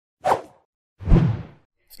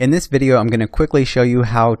In this video, I'm going to quickly show you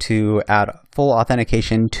how to add full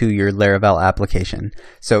authentication to your Laravel application.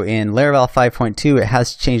 So in Laravel 5.2, it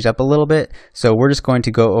has changed up a little bit. So we're just going to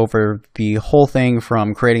go over the whole thing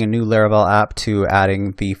from creating a new Laravel app to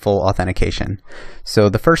adding the full authentication. So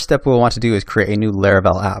the first step we'll want to do is create a new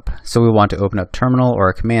Laravel app. So we want to open up terminal or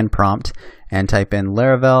a command prompt and type in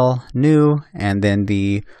Laravel new and then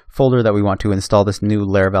the folder that we want to install this new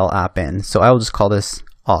Laravel app in. So I will just call this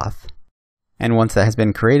auth. And once that has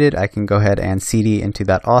been created, I can go ahead and cd into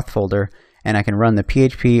that auth folder, and I can run the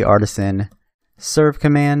php artisan serve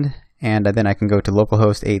command, and then I can go to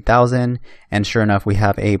localhost 8000, and sure enough, we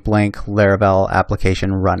have a blank Laravel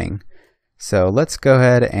application running. So let's go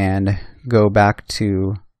ahead and go back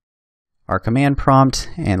to our command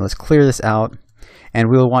prompt, and let's clear this out.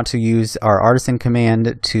 And we will want to use our artisan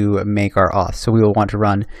command to make our auth. So we will want to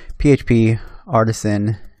run php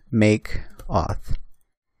artisan make auth.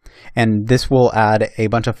 And this will add a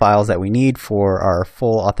bunch of files that we need for our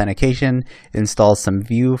full authentication. It installs some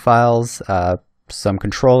view files, some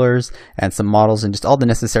controllers, and some models, and just all the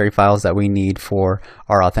necessary files that we need for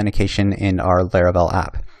our authentication in our Laravel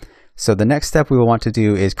app. So the next step we will want to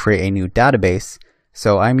do is create a new database.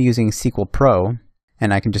 So I'm using SQL Pro,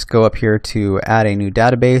 and I can just go up here to add a new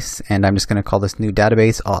database, and I'm just going to call this new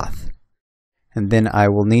database auth. And then I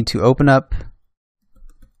will need to open up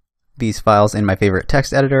these files in my favorite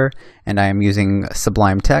text editor, and I am using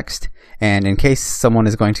Sublime Text. And in case someone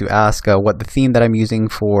is going to ask what the theme that I'm using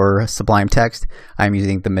for Sublime Text, I'm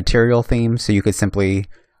using the material theme. So you could simply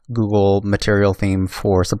Google material theme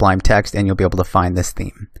for Sublime Text and you'll be able to find this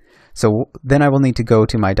theme. So then I will need to go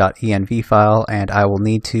to my .env file, and I will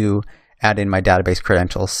need to add in my database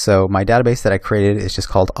credentials. So my database that I created is just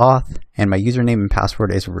called auth, and my username and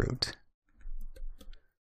password is root.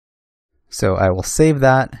 So I will save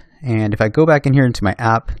that. And if I go back in here into my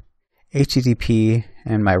app, HTTP,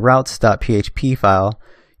 and my routes.php file,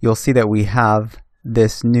 you'll see that we have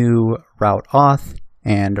this new route auth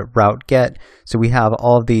and route get. So we have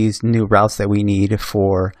all of these new routes that we need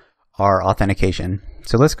for our authentication.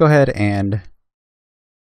 So let's go ahead and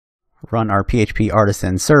run our PHP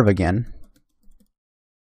artisan serve again.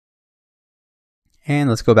 And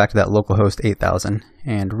let's go back to that localhost 8000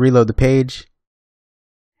 and reload the page.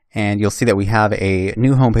 And you'll see that we have a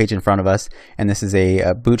new homepage in front of us, and this is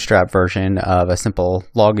a bootstrap version of a simple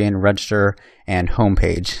login, register, and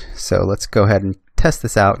homepage. So let's go ahead and test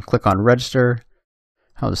this out. Click on register.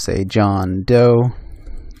 I'll just say John Doe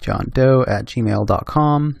at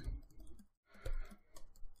gmail.com.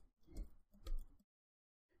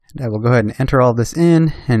 And I will go ahead and enter all this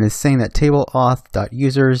in, and it's saying that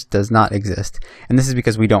tableauth.users does not exist. And this is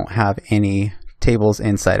because we don't have any tables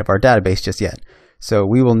inside of our database just yet. So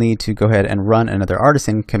we will need to go ahead and run another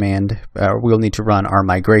artisan command. We'll need to run our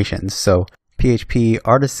migrations. So php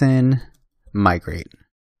artisan migrate.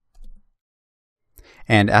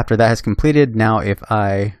 And after that has completed, now if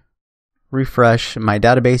I refresh my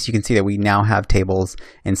database, you can see that we now have tables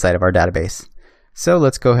inside of our database. So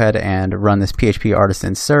let's go ahead and run this php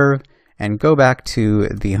artisan serve and go back to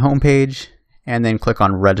the home page and then click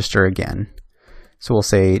on register again. So we'll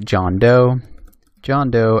say John Doe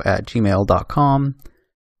at gmail.com,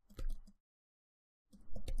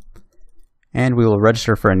 and we will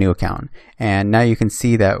register for a new account. And now you can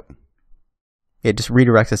see that it just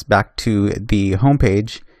redirects us back to the home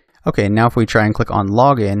page. Okay, now if we try and click on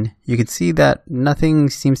login, you can see that nothing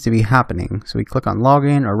seems to be happening. So we click on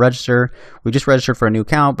login or register. We just registered for a new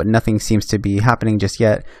account, but nothing seems to be happening just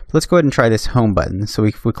yet. But let's go ahead and try this home button. So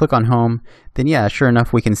if we click on home, then yeah, sure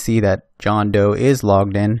enough, we can see that John Doe is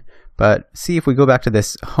logged in. But see, if we go back to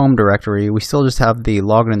this home directory, we still just have the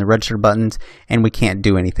login and the register buttons, and we can't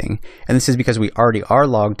do anything. And this is because we already are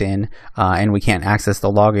logged in, and we can't access the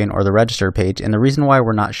login or the register page. And the reason why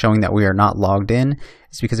we're not showing that we are not logged in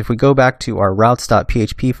is because if we go back to our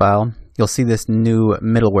routes.php file, you'll see this new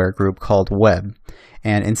middleware group called web.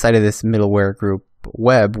 And inside of this middleware group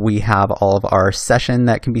web, we have all of our session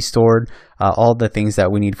that can be stored, all the things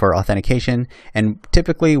that we need for authentication. And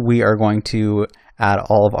typically we are going to add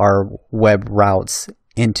all of our web routes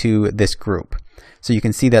into this group. So you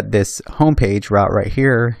can see that this homepage route right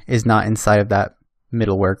here is not inside of that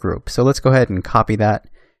middleware group. So let's go ahead and copy that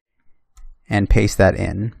and paste that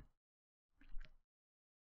in.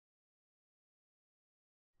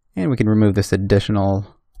 And we can remove this additional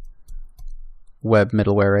web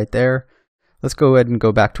middleware right there. Let's go ahead and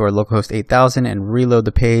go back to our localhost 8000 and reload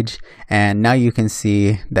the page. And now you can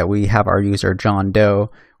see that we have our user John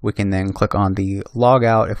Doe. We can then click on the log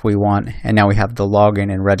out if we want, and now we have the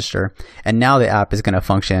login and register. And now the app is going to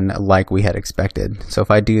function like we had expected. So if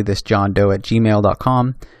I do this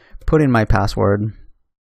johndoe@gmail.com, put in my password,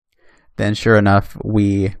 then sure enough,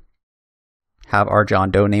 we have our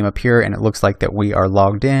John Doe name appear, and it looks like that we are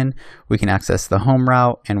logged in. We can access the home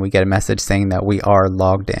route, and we get a message saying that we are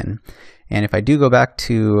logged in. And if I do go back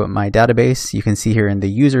to my database, you can see here in the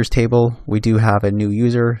users table, we do have a new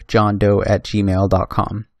user,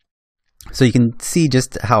 johndoe@gmail.com. So you can see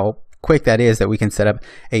just how quick that is, that we can set up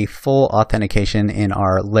a full authentication in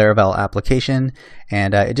our Laravel application,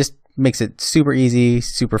 and it just makes it super easy,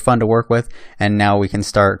 super fun to work with, and now we can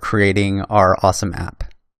start creating our awesome app.